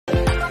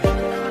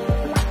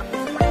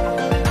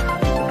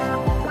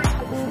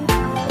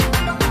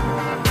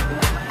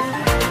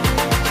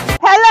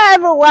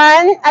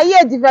one, are you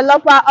a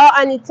developer or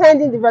an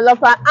intending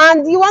developer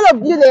and you want to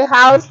build a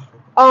house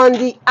on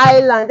the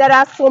island? There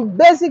are some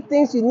basic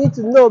things you need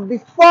to know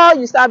before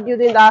you start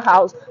building that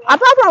house.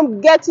 Apart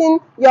from getting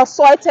your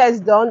soil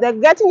test done,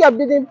 then getting your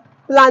building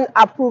plan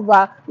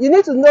approval, you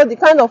need to know the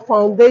kind of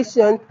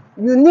foundation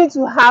you need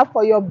to have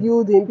for your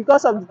building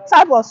because of the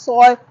type of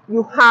soil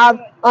you have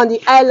on the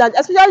island,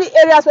 especially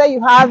areas where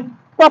you have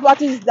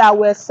properties that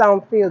were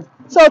sand filled.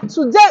 So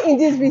today in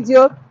this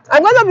video,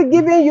 I'm going to be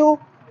giving you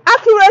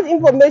accurate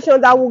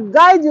information that will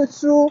guide you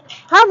through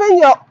having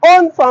your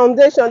own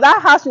foundation,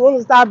 that house you want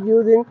to start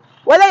building,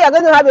 whether you're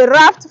going to have a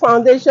raft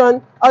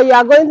foundation or you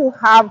are going to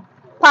have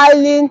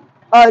piling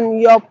on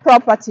your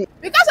property.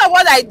 Because of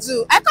what I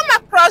do, I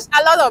come across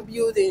a lot of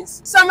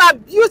buildings. Some are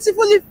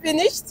beautifully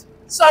finished,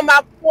 some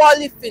are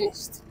poorly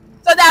finished.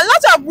 So there are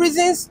lots of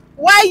reasons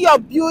why your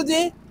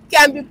building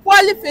can be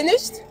poorly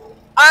finished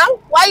and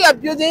why your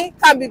building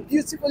can be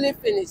beautifully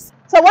finished.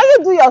 So when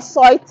you do your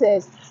soil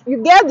test,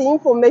 you get the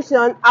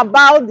information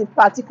about the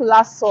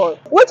particular soil,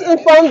 which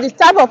informs the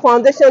type of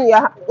foundation you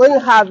are going to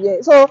have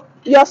here. So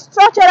your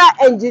structural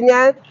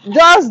engineer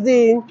does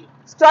the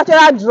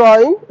structural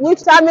drawing, which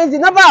determines the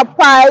number of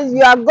piles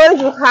you are going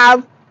to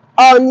have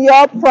on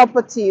your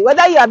property.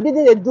 Whether you are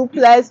building a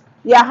duplex,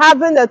 you are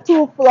having a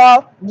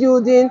 2-floor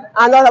building,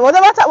 and all that,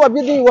 whatever type of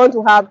building you want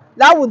to have,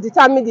 that will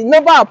determine the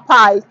number of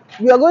piles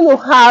you are going to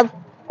have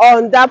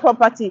on that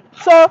property.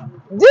 So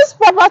this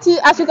property,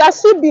 as you can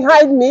see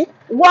behind me,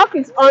 work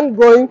is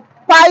ongoing.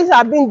 Piles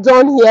are being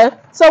done here.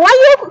 So when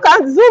you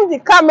can zoom the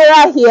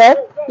camera here,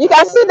 you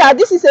can see that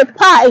this is a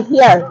pile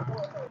here.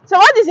 So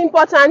what is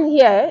important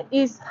here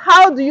is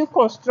how do you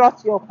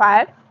construct your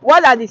pile?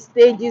 What are the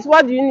stages?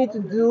 What do you need to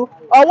do?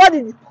 Or what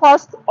is the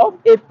cost of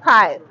a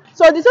pile?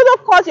 So the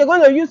total cost you're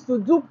going to use to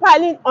do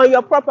piling on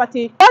your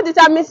property, what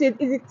determines it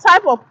is the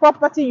type of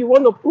property you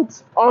want to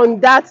put on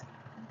that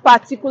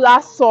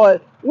particular soil,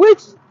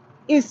 which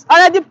is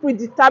already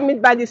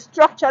predetermined by the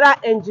structural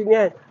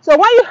engineer. So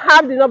when you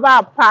have the number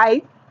of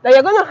piles that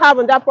you're going to have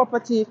on that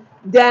property,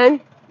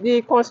 then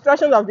the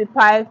construction of the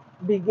pile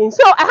begins.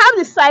 So I have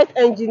the site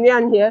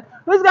engineer here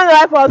who's going to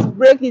help us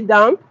break it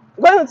down.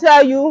 I'm going to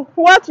tell you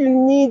what you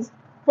need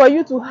for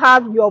you to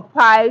have your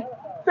pile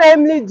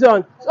firmly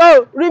done.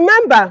 So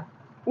remember,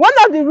 one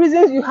of the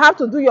reasons you have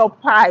to do your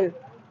pile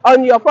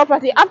on your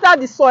property after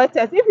the soil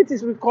test, if it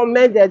is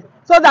recommended,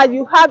 so that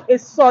you have a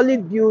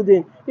solid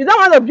building. You don't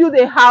want to build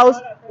a house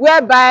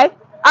whereby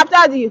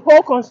after the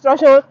whole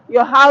construction,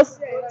 your house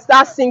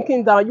starts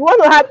sinking down. You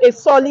want to have a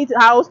solid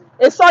house,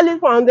 a solid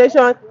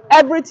foundation,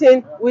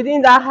 everything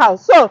within that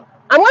house. So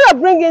I'm going to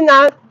bring in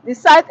now the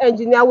site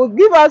engineer will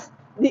give us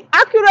the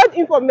accurate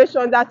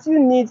information that you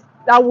need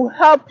that will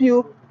help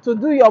you to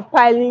do your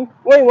piling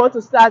when you want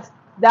to start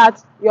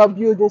that your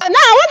building. Now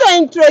I want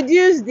to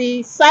introduce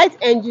the site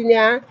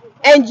engineer,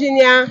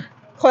 Engineer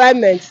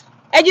Clement.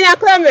 Engineer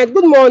Clement,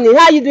 good morning.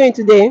 How are you doing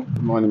today?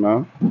 Good morning,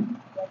 ma'am.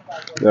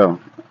 Yeah,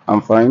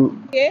 I'm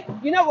fine. Okay,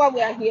 you know what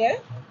we are here?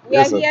 We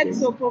are here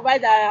to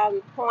provide our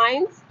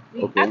clients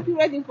the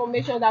accurate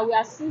information that will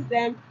assist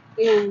them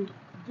in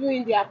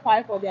doing their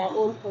pile for their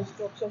own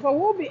construction. So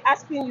we'll be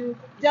asking you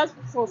just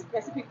some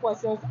specific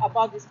questions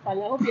about this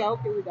panel. I hope you are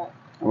okay with that.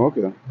 I'm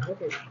okay.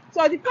 Okay.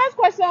 So the first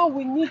question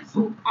we need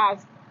to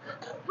ask,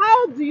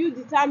 how do you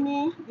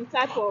determine the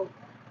type of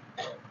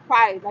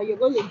pile that you're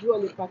going to do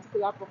on a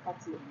particular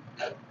property?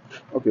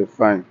 Okay,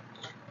 fine.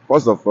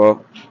 First of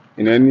all,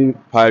 in any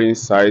piling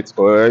site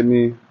or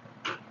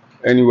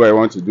anywhere you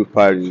want to do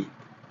piling,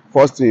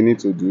 first thing you need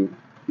to do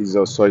is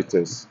your soil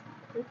test.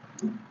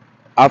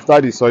 After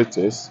the soil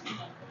test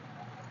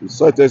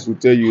will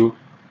tell you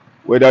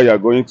whether you are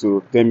going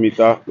to 10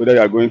 meter, whether you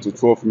are going to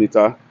 12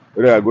 meter,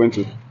 whether you are going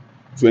to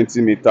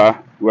 20 meter,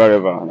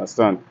 wherever.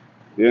 Understand?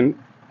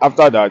 Then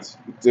after that,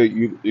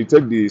 you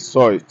take the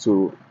soil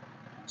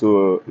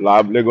to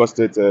lab, Lagos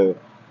State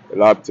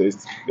lab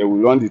test. They will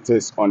run the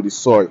test on the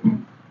soil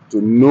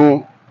to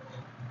know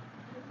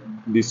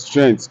the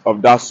strength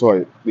of that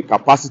soil, the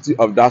capacity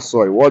of that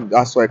soil, what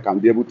that soil can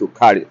be able to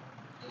carry.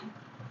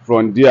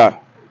 From there,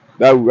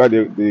 that is where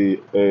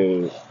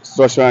the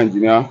structural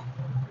engineer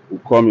will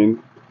come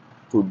in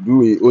to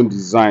do his own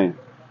design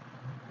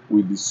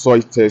with the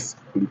soil test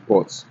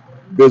reports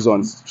based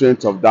on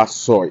strength of that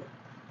soil.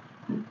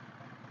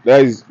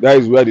 That is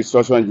where the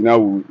structural engineer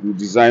will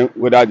design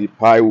whether the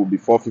pile will be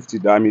 450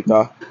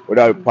 diameter,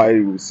 whether the pile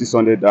will be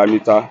 600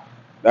 diameter.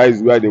 That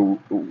is where they will,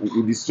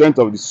 with the strength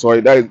of the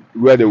soil, that is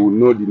where they will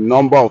know the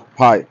number of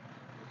pile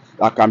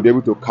that can be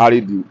able to carry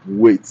the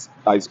weight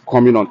that is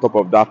coming on top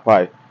of that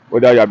pile.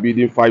 Whether you are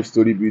building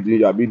 5-story building,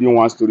 you are building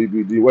 1-story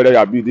building, whether you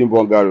are building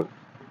bungalow.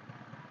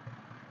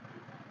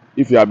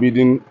 If you are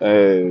building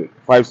a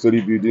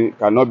 5-story building,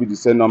 cannot be the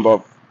same number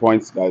of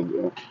points that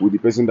with the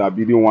person that are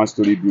building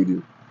 1-story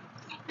building.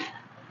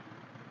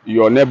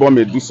 Your neighbor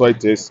may do soil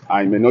test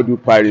and may not do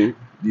piling.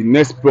 The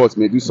next plot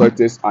may do soil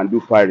test and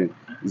do piling.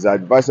 It's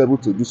advisable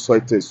to do soil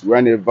test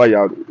whenever you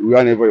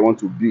want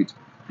to build,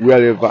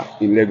 wherever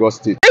in Lagos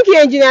State. Thank you,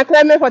 Engineer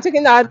Clement, for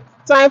taking that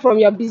time from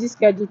your busy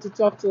schedule to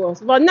talk to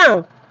us. But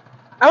now,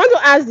 I want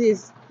to ask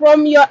this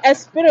from your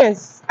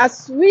experience,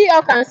 as we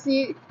all can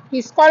see,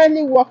 he's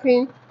currently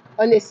working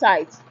on a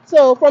site.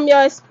 So, from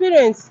your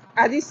experience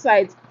at this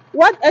site,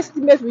 what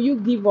estimate will you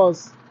give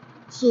us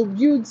to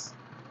build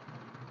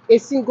a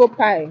single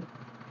pile?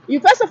 You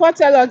first of all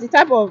tell us the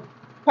type of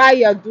pile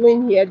you're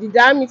doing here, the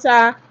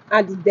diameter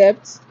and the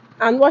depth,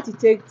 and what it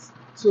takes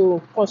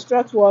to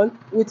construct one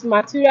with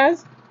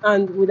materials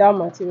and without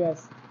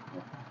materials.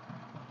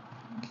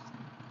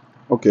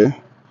 Okay,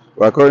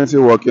 we are currently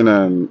working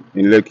in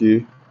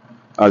Lekki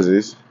as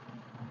is.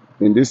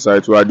 In this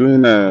site, we are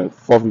doing a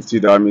 450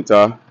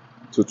 diameter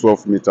to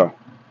 12 meter.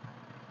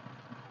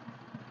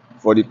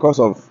 For the cost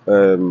of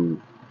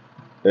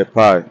a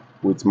pile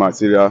with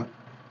material,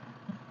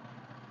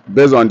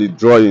 based on the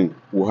drawing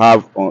we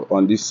have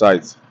on this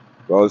site,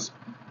 because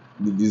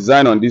the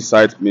design on this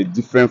site may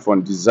differ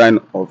from design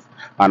of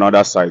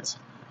another site.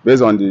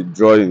 Based on the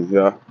drawing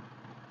here,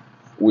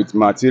 with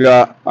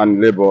material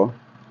and labor,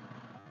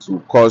 to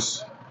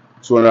cost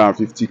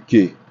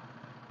 250K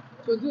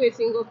To do a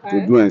single pile?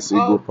 to do a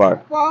single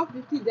pile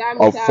 450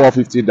 diameter. of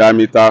 450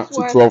 diameter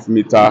to 12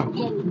 meter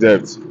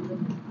depth.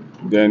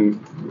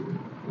 Then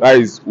that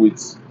is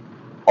with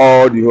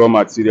all the raw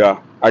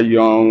material,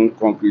 iron,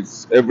 concrete,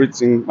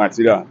 everything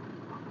material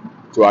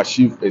to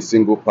achieve a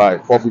single pile.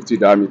 450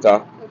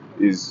 diameter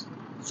is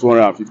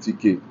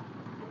 250K.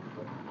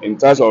 In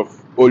terms of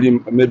only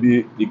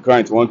maybe the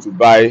client want to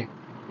buy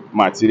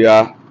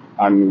material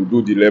and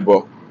do the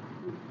labor,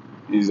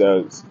 is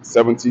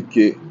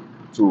 70K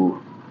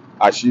to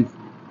achieve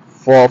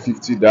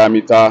 450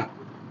 diameter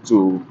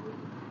to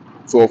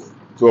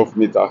 12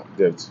 meter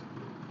depth.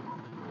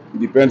 It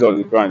depends on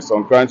the client.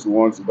 Some clients will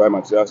want to buy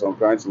material, some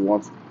clients will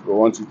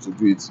want you to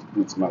do it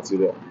with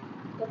material.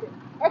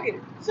 Okay.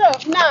 So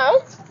now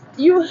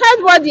you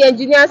heard what the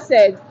engineer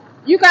said.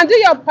 You can do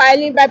your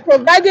piling by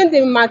providing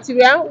the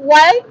material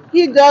while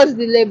he does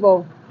the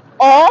labor,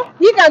 or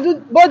he can do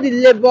both the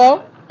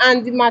labor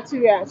and the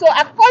material. So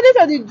according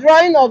to the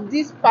drawing of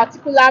this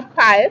particular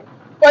pile,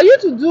 for you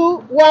to do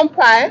one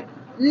pile,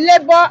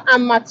 labor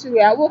and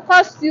material will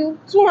cost you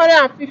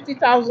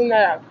 250,000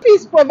 naira. If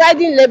he's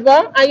providing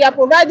labor and you are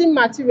providing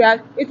material,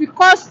 it will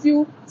cost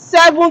you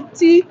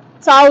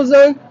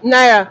 70,000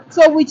 naira.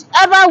 So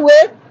whichever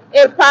way,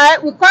 a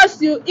pile will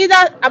cost you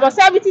either about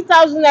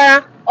 70,000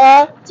 naira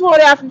or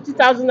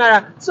 250,000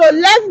 naira. So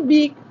let's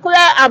be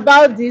clear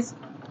about this.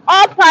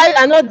 All piles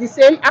are not the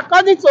same.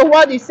 According to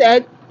what he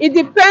said, it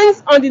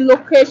depends on the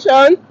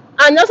location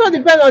and also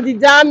depends on the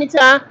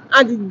diameter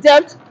and the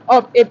depth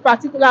of a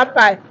particular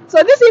pile.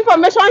 So this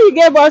information he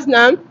gave us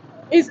now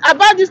is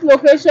about this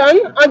location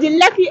on the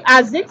Lekki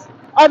axis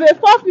of a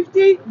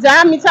 450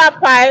 diameter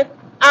pile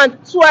and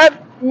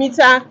 12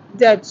 meter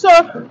depth. So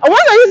I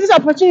want to use this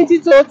opportunity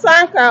to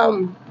thank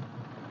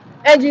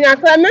Engineer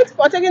Clement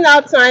for taking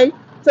out time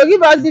to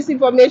give us this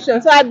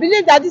information. So I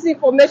believe that this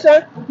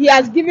information he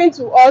has given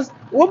to us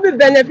will be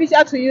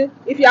beneficial to you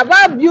if you are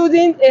about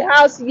building a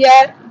house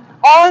here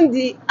on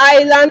the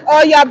island,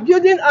 or you are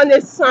building on a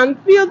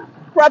sandfield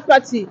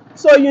property.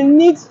 So you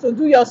need to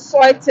do your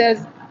soil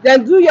test,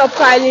 then do your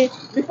piling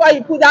before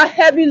you put that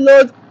heavy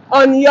load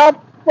on your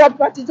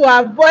property to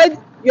avoid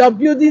your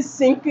building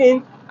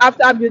sinking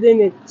after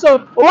building it. So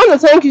I want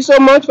to thank you so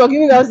much for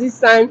giving us this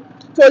time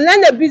to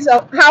learn a bit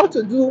of how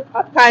to do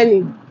a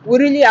piling. We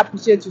really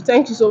appreciate you.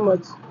 Thank you so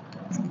much.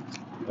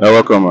 You're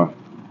welcome, ma.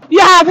 You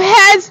have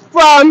heard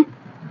from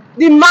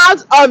the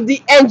mouth of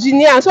the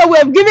engineer. So we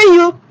have given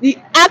you the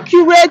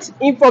accurate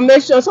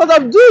information. So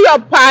to do your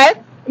pile,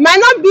 it might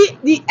not be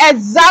the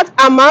exact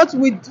amount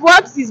with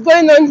what is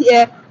going on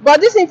here, but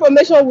this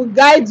information will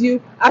guide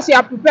you as you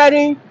are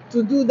preparing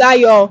to do that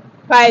your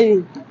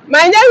piling.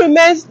 My name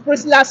remains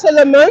Priscilla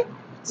Solomon,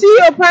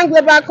 CEO Prime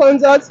Global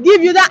Consult.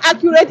 Give you that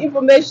accurate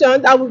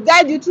information that will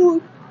guide you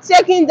through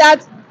taking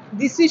that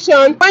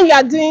decision when you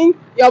are doing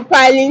your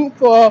piling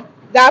for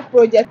that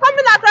project.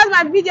 Coming across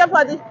my video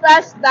for the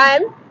first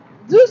time,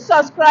 do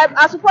subscribe,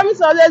 as we promise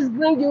to always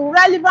bring you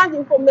relevant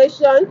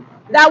information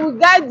that will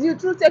guide you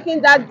through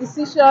taking that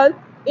decision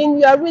in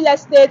your real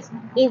estate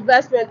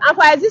investment. And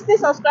for existing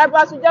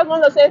subscribers, we just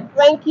want to say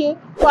thank you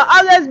for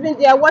always being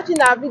there, watching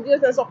our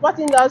videos and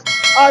supporting us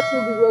all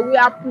through the way. We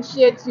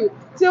appreciate you.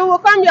 Till we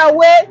come your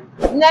way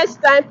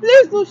next time,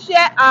 please do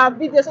share our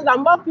videos so that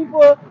more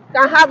people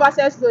can have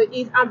access to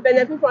it and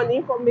benefit from the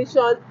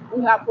information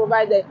we have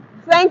provided.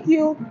 Thank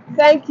you,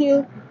 thank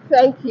you,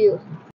 thank you.